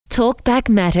Talkback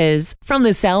Matters from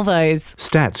the Salvos.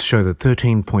 Stats show that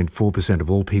 13.4% of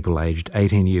all people aged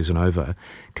 18 years and over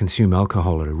consume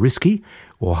alcohol at a risky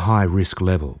or high risk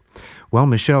level. Well,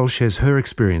 Michelle shares her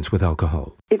experience with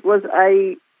alcohol. It was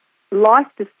a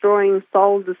life-destroying,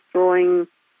 soul-destroying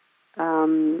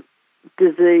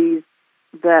disease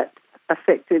that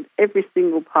affected every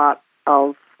single part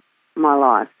of my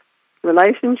life.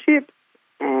 Relationships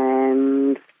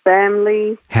and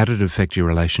family. How did it affect your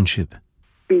relationship?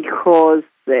 Because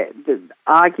the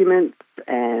arguments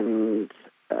and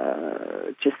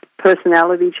just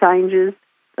personality changes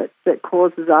that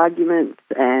causes arguments,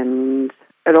 and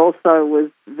it also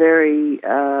was very,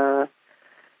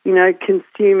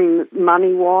 consuming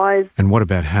money-wise. And what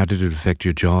about how did it affect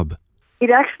your job? It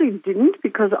actually didn't,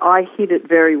 because I hid it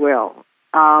very well.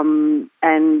 And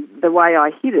the way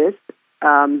I hid it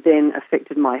then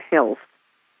affected my health,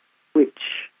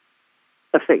 which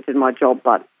affected my job,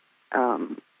 but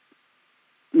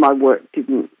my work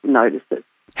didn't notice it.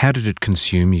 How did it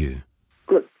consume you?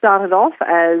 It started off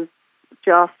as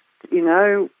just,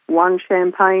 one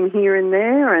champagne here and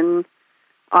there, and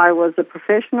I was a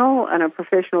professional and a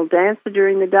professional dancer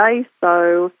during the day,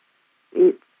 so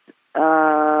it's,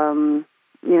 I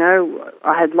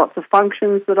had lots of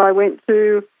functions that I went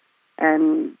to,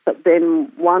 but then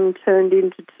one turned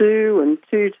into two, and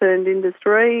two turned into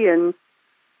three, and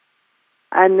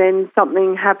then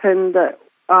something happened that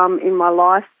in my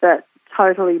life that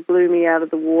totally blew me out of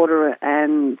the water,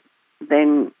 and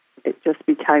then it just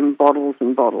became bottles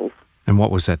and bottles. And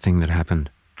what was that thing that happened?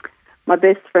 My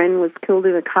best friend was killed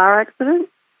in a car accident,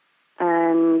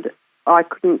 and I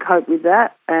couldn't cope with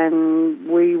that, and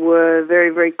we were very,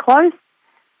 very close,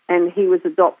 and he was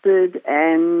adopted,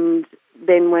 and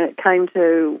then when it came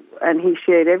to, and he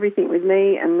shared everything with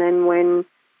me, and then when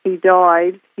he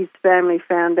died, his family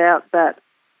found out that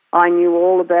I knew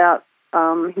all about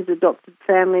his adopted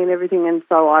family and everything, and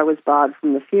so I was barred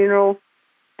from the funeral,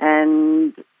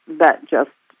 and that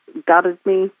just gutted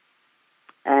me,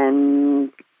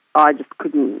 and I just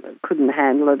couldn't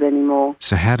handle it anymore.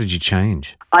 So how did you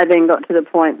change? I then got to the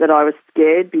point that I was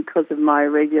scared because of my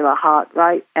irregular heart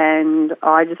rate, and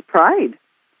I just prayed.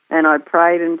 And I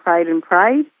prayed and prayed and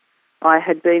prayed. I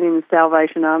had been in the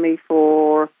Salvation Army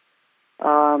for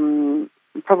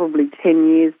probably 10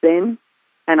 years then,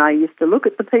 and I used to look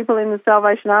at the people in the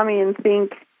Salvation Army and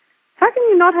think, how can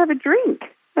you not have a drink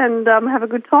and have a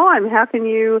good time? How can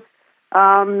you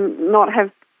not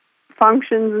have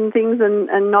functions and things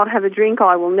and not have a drink?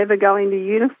 I will never go into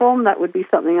uniform. That would be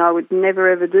something I would never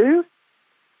ever do.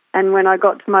 And when I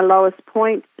got to my lowest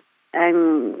point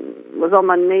and was on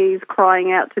my knees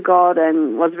crying out to God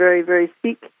and was very, very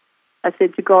sick, I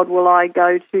said to God, will I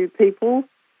go to people?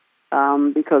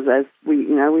 Because as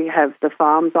we have the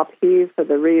farms up here for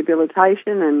the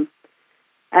rehabilitation,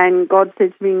 and God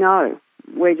said to me, no,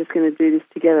 we're just going to do this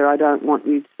together. I don't want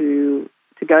you to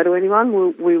go to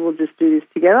anyone. We will just do this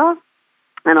together.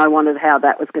 And I wondered how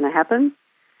that was going to happen.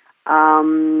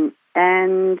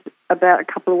 And about a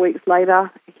couple of weeks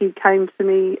later, he came to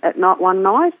me at night one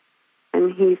night,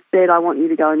 and he said, I want you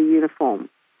to go into uniform,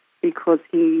 because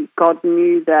God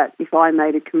knew that if I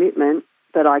made a commitment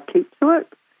that I keep to it,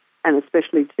 and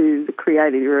especially to the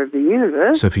creator of the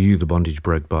universe. So for you, the bondage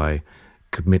broke by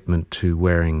commitment to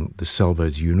wearing the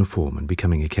Salvos uniform and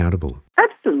becoming accountable.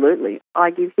 Absolutely.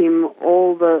 I give him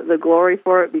all the glory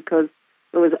for it, because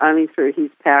it was only through his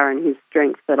power and his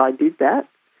strength that I did that.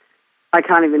 I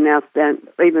can't even now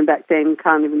even back then,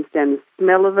 can't even stand the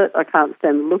smell of it. I can't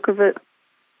stand the look of it.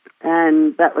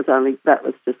 And that was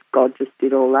just, God just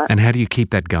did all that. And how do you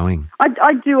keep that going?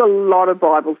 I do a lot of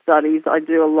Bible studies. I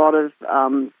do a lot of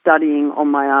studying on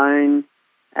my own,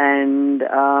 and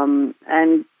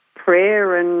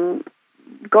prayer, and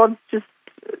God's just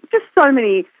so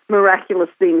many miraculous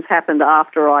things happened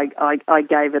after I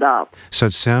gave it up. So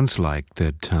it sounds like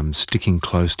that sticking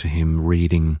close to him,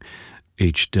 reading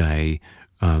each day,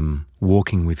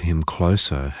 walking with him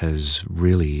closer has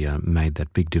really made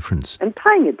that big difference. And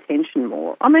paying attention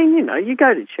more. I mean, you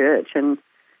go to church and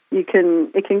it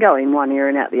can go in one ear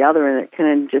and out the other, and it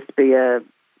can just be a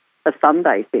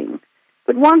Sunday thing.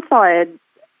 But once I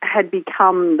had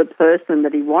become the person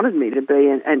that he wanted me to be,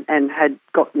 and had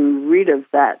gotten rid of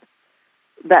that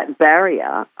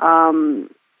barrier,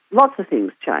 lots of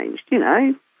things changed.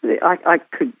 I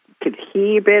could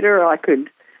hear better. I could,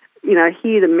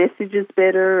 hear the messages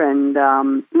better, and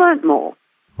learnt more.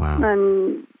 Wow.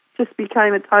 And just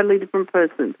became a totally different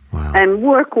person. Wow. And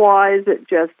work-wise,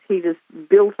 he just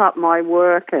built up my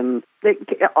work, and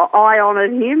I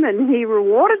honoured him, and he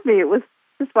rewarded me. It was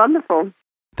just wonderful.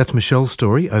 That's Michelle's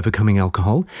story, overcoming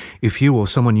alcohol. If you or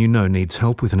someone you know needs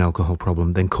help with an alcohol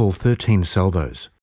problem, then call 13 Salvos.